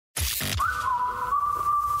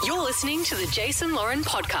You're listening to the Jason Lauren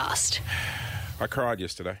podcast. I cried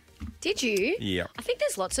yesterday. Did you? Yeah. I think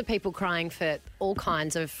there's lots of people crying for all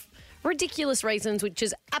kinds of ridiculous reasons, which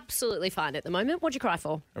is absolutely fine at the moment. What'd you cry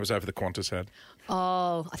for? It was over the Qantas ad.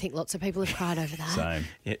 Oh, I think lots of people have cried over that. Same.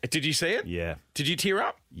 Yeah. Did you see it? Yeah. Did you tear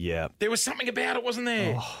up? Yeah. There was something about it, wasn't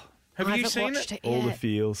there? Have I you haven't seen watched it? All the yet,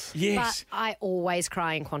 feels. Yes. But I always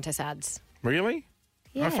cry in Qantas ads. Really?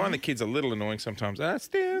 Yeah. I find the kids a little annoying sometimes. I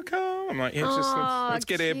still call. I'm like, yeah, it's just, Oh, let's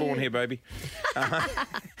get cute. airborne here, baby.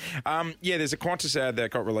 Yeah, there's a Qantas ad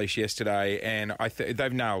that got released yesterday, and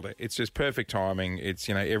they've nailed it. It's just perfect timing. It's,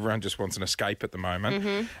 everyone just wants an escape at the moment.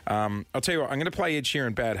 Mm-hmm. I'll tell you what, I'm going to play Ed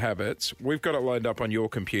Sheeran Bad Habits. We've got it loaded up on your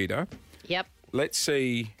computer. Yep. Let's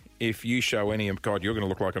see if you show any of... God, you're going to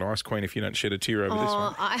look like an ice queen if you don't shed a tear over this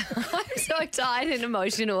one. I'm so tired and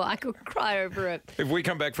emotional. I could cry over it. If we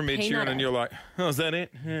come back from Ed Peanut Sheeran and ad. you're like, oh, is that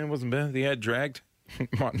it? Yeah, it wasn't bad. The ad dragged.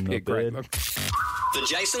 Mightn't be a Not great bad. look. The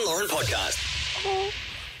Jason Lauren Podcast.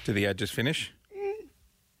 Did the ad just finish?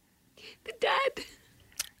 The dad.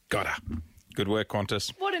 Got her. Good work,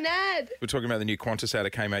 Qantas. What an ad. We're talking about the new Qantas ad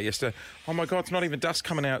that came out yesterday. Oh, my God, it's not even dust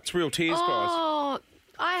coming out. It's real tears, guys. Oh,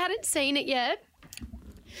 I hadn't seen it yet.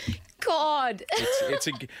 God.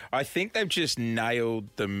 I think they've just nailed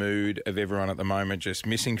the mood of everyone at the moment, just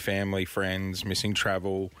missing family, friends, missing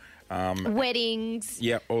travel. Weddings.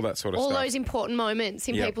 Yeah, all that sort of All stuff. those important moments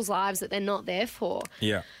in Yep. people's lives that they're not there for.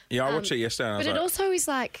 Yeah, I watched it yesterday and I was But it like, also is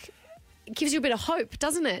like, it gives you a bit of hope,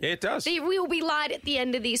 doesn't it? Yeah, it does. There will be light at the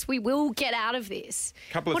end of this. We will get out of this.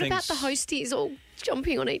 Couple of what about things- the hosties all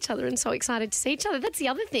jumping on each other and so excited to see each other? That's the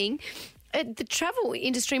other thing. The travel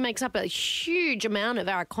industry makes up a huge amount of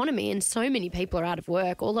our economy, and so many people are out of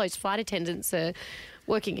work. All those flight attendants are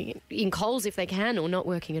working in Coles if they can, or not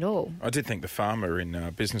working at all. I did think the farmer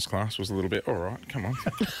in business class was a little bit, all right, come on.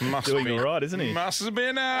 Must Doing be, all right, isn't he? Must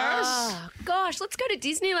be nice. Oh, gosh, let's go to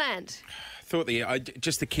Disneyland. Thought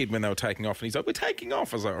just the kid when they were taking off, and he's like, "We're taking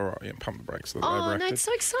off." I was like, "All right, yeah, pump the brakes." A little Oh, no, overacted. it's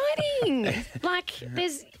so exciting.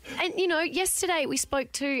 Yesterday we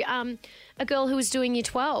spoke to a girl who was doing year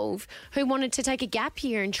 12 who wanted to take a gap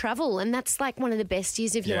year and travel, and that's like one of the best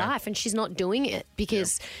years of your Yeah. life, and she's not doing it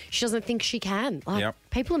because she doesn't think she can. Like, Yep.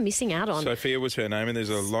 people are missing out on. Sophia was her name, and there's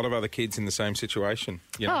a lot of other kids in the same situation.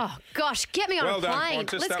 You know? Oh, gosh, get me on Well a done, plane.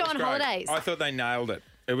 Qantas. Let's That go was on great. holidays. I thought they nailed it.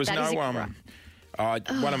 It was That is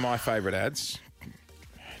one of my favourite ads.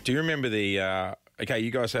 Do you remember the? Okay,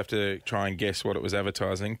 you guys have to try and guess what it was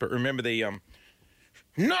advertising, but remember the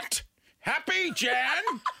not happy, Jan.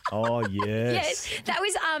 Oh, yes. Yes, that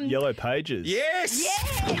was Yellow Pages. Yes.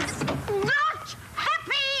 Yes! Not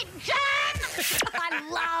happy, Jan!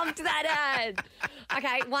 I loved that ad.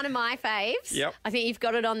 Okay, one of my faves. Yep. I think you've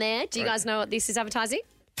got it on there. Do you guys know what this is advertising?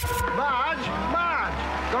 Marge,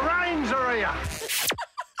 the rains are here.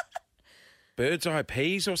 Bird's eye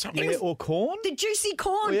peas or something. Yeah, or corn? The juicy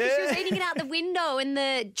corn, because she was Yeah. eating it out the window and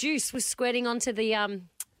the juice was squirting onto the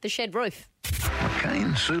shed roof.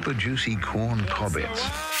 Cane super juicy corn cobbets.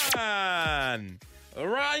 One. The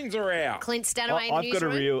rains are out. Clint Stanaway in the I've got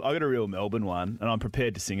newsroom. a real Melbourne one, and I'm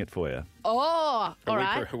prepared to sing it for you. Oh, all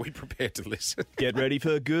right. Are we prepared to listen? Get ready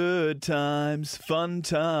for good times, fun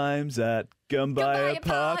times at Gumbaya Gumbaya Park.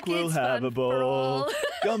 Park We'll is have fun a ball. for all.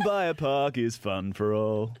 Gumbaya Park is fun for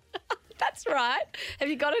all. That's right. Have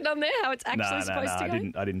you got it on there, how it's actually No, supposed to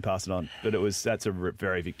go? I didn't pass it on. But that's a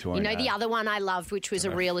very You Victorian. know the ad. other one I loved, which was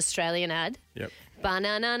a real Australian ad? Yep.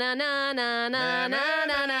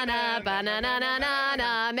 Ba-na-na-na-na-na-na-na-na-na,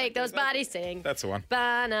 ba-na-na-na-na-na, make those bodies sing. That's the one.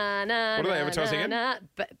 Ba-na-na-na-na-na. What are they advertising again?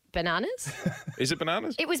 Bananas? Is it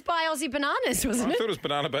bananas? It was by Aussie Bananas, I wasn't thought it? it was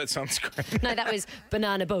banana boat sunscreen. No, that was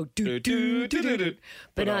Banana Boat. Do-do-do-do-do.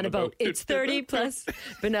 Banana Boat, it's 30 plus.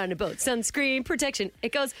 Banana Boat, sunscreen protection.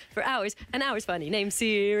 It goes for hours and hours. Funny name,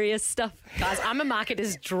 serious stuff. Guys, I'm a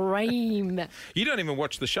marketer's dream. You don't even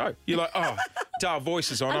watch the show. You're like, oh, Dar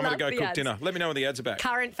Voice is on. I'm going love to go the cook ads. dinner. Let me know when the ads are back.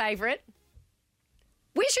 Current favourite.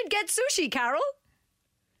 We should get sushi, Carol.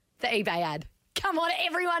 The eBay ad. Come on,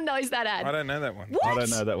 everyone knows that ad. I don't know that one. What? I don't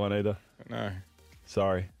know that one either. No.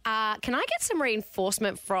 Sorry. Can I get some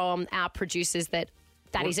reinforcement from our producers that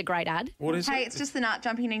is a great ad? What is Hey, it? it's just the nut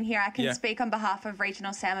jumping in here. I can Yeah. speak on behalf of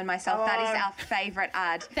Regional Sam and myself. That is our favourite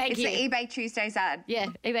ad. Thank it's you. the eBay Tuesdays ad. Yeah,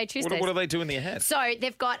 eBay Tuesdays. What do they do in the ad? So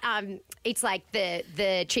they've got it's like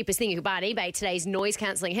the cheapest thing you could buy on eBay today is noise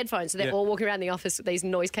cancelling headphones. So they're Yeah. all walking around the office with these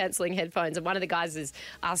noise cancelling headphones. And one of the guys is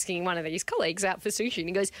asking one of his colleagues out for sushi, and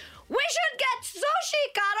he goes, "We should get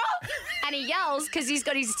sushi, Carol!" And he yells because he's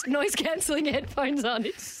got his noise cancelling headphones on.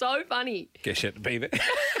 It's so funny. Guess you had to be there.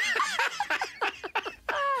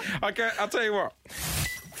 Okay, I'll tell you what.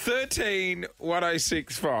 13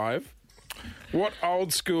 1065. What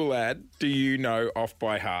old school ad do you know off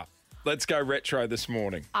by heart? Let's go retro this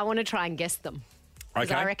morning. I want to try and guess them. Because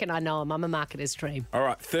Okay. I reckon I know them. I'm a marketer's dream. All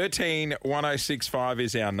right, 131065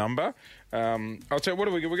 is our number. I'll tell you, what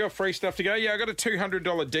do we got? We got free stuff to go. Yeah, I got a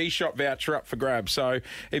 $200 D Shop voucher up for grabs. So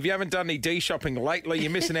if you haven't done any D shopping lately, you're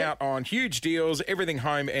missing out on huge deals, everything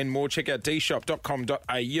home and more. Check out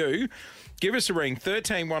dshop.com.au. Give us a ring,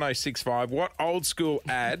 131065. What old school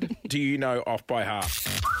ad do you know off by heart?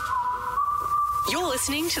 You're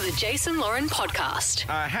listening to the Jason Lauren podcast.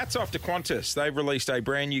 Hats off to Qantas. They've released a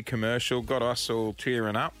brand new commercial, got us all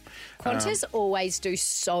tearing up. Qantas always do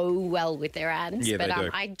so well with their ads. Yeah, but they do.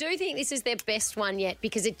 I do think this is their best one yet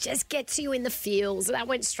because it just gets you in the feels. That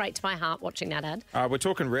went straight to my heart watching that ad. We're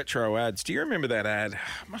talking retro ads. Do you remember that ad?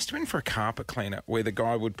 Must have been for a carpet cleaner where the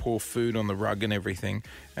guy would pour food on the rug and everything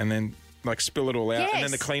and then spill it all out. And then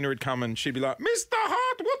Yes. the cleaner would come and she'd be like, Mr.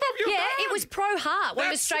 Hart, what have you Yeah, done? it was Pro Heart, one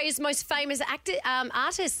of That's- Australia's most famous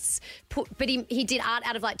artists. But he did art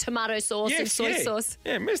out of tomato sauce and soy sauce.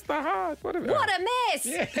 Yeah, Mr. Hart. Whatever. What a mess!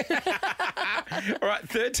 All right,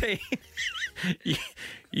 13.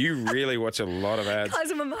 you really watch a lot of ads.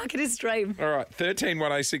 Guys, I'm a marketer's dream. All right,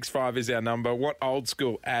 131065 is our number. What old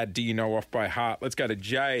school ad do you know off by heart? Let's go to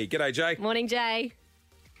Jay. G'day, Jay. Morning, Jay.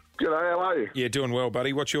 G'day, how are you? Yeah, doing well,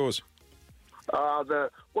 buddy. What's yours? The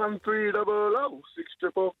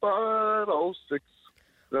 1300655506.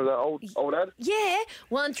 The old ad. Yeah,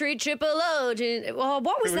 1-3-0-0. Oh,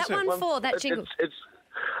 what was Who is that it? one for? That jingle. It's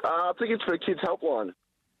I think it's for Kids Helpline.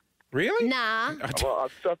 Really? Nah. Well,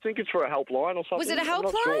 I think it's for a helpline or something. Was it a I'm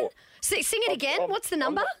not helpline? sure. Sing it again. What's the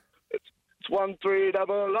number? It's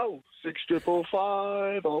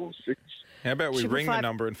 1300655506. How about we ring the 555.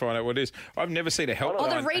 number and find out what it is? I've never seen a helpline. Oh,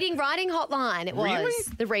 the reading writing hotline. It was Really?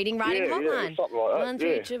 the reading writing Yeah, hotline. something like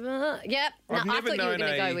that, 1-3-0-0. Yep. No, I've I never thought you were known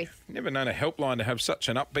going to go with. never known a helpline to have such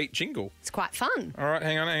an upbeat jingle. It's quite fun. All right,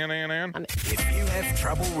 hang on. If you have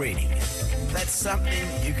trouble reading, that's something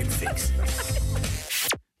you can fix.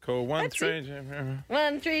 Call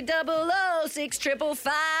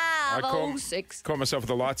 1-3-0-0-655-556. caught myself with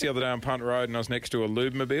the lights the other day on Punt Road and I was next to a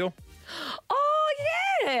Lube-mobile. Oh,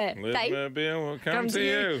 yeah. Lube-mobile will come Come to to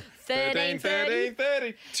you. you. 13, 13,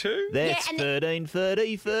 32. That's and 13,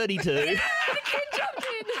 30, 32.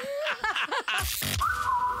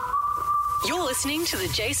 You're listening to the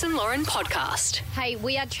Jason Lauren podcast. Hey,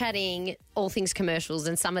 we are chatting all things commercials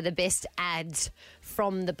and some of the best ads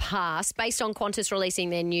from the past based on Qantas releasing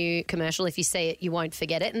their new commercial. If you see it, you won't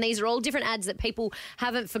forget it. And these are all different ads that people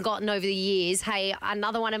haven't forgotten over the years. Hey,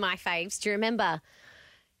 another one of my faves. Do you remember?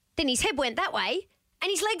 Then his head went that way and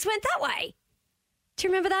his legs went that way. Do you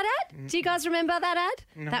remember that ad? Do you guys remember that ad?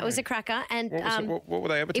 No. That was a cracker. And What was it? What were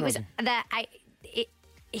they it was advertising? that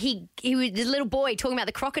he was the little boy talking about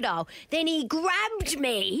the crocodile. Then he grabbed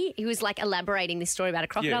me. He was elaborating this story about a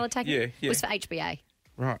crocodile attacking. yeah. It was for HBA.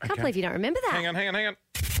 Right, Can't believe you don't remember that. Hang on.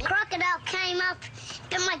 Crocodile came up,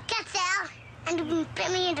 bit my guts out, and bit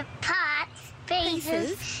me into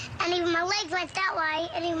pieces. And even my legs went that way,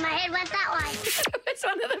 and even my head went that way. It's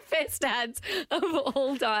one of the best ads of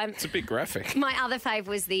all time. It's a bit graphic. My other fave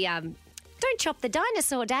was the "Don't chop the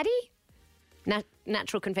dinosaur, Daddy."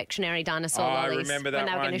 Natural confectionery dinosaur I lollies. remember that when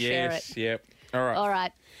they were one. going to share Yes, it. yep. All right. All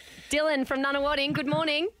right. Dylan from Nunawading, good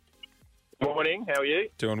morning. Morning, how are you?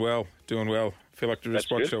 Doing well. I feel like we just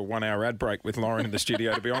That's watched good. a 1 hour ad break with Lauren in the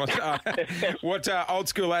studio, to be honest. What old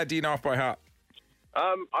school ad do you know off by heart?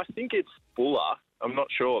 I think it's Fuller. I'm not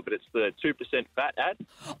sure, but it's the 2% fat ad.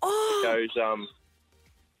 Oh, It goes,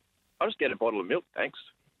 I'll just get a bottle of milk, thanks.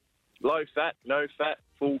 Low fat, no fat,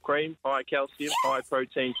 full cream, high calcium, high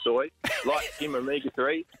protein soy, light skim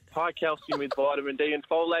omega-3, high calcium with vitamin D and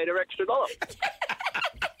folate extra $1.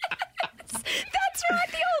 that's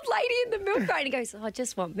right. The old lady in the milk crate. He goes, I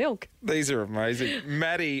just want milk. These are amazing.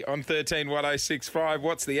 Maddie on 131065.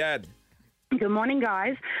 What's the ad? Good morning,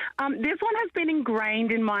 guys. This one has been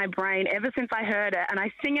ingrained in my brain ever since I heard it, and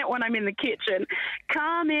I sing it when I'm in the kitchen.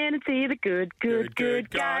 Come in and see the good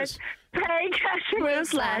guys. Pay cash and we'll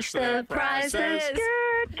slash the prices. Good.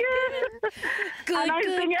 And I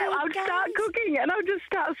sing it. I'll start cooking, and I'll just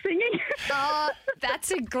start singing. Oh,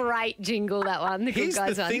 that's a great jingle, that one. The Here's good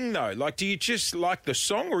guys the one. thing, though. Do you just like the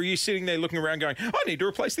song, or are you sitting there looking around going, I need to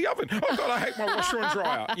replace the oven. Oh, God, I hate my washer and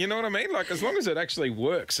dryer. You know what I mean? As long as it actually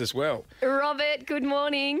works as well. Robert, good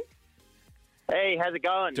morning. Hey, how's it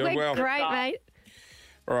going? Doing We're well. great, mate.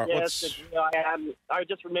 All right, Yes, I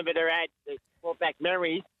just remember their ad that brought back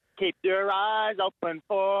memories. Keep your eyes open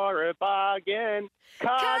for a bargain.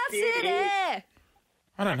 Car City. I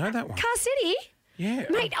don't know that one. Car City? Yeah.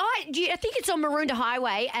 Mate, I think it's on Maroondah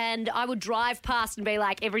Highway, and I would drive past and be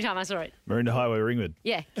like, every time I saw it, Maroondah Highway, Ringwood.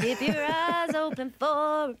 yeah, keep your eyes open for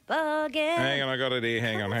a bargain. Hang on, I got it here.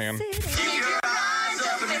 Hang on.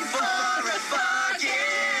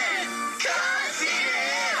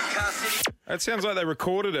 It sounds like they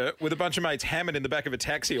recorded it with a bunch of mates hammered in the back of a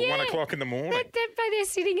taxi at 1 o'clock in the morning. They're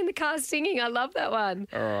sitting in the car singing. I love that one.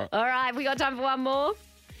 All right, we got time for one more.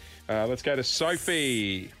 Let's go to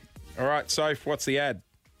Sophie. All right, Soph, what's the ad?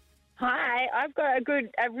 Hi, I've got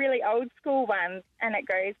a really old school one, and it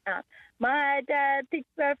goes, my dad picks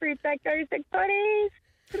the fruit that goes to Scotties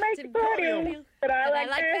to make the cordial, but I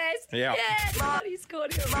like this. Yeah. Scotties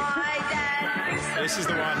cordial. My dad This is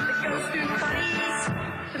the one. that goes to Scotties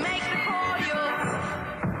to make the cordial,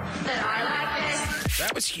 but I like this.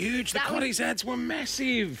 That was huge. The Cotties ads were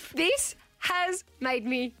massive. This has made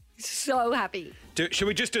me so happy. Should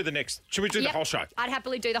we just do the next? Should we do the whole show? I'd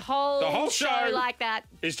happily do the whole show like that.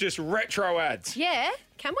 It's just retro ads. Yeah,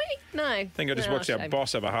 can we? No. I think I just watched our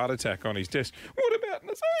boss have a heart attack on his desk. What about in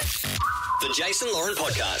the same? The Jason Lauren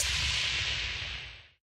Podcast.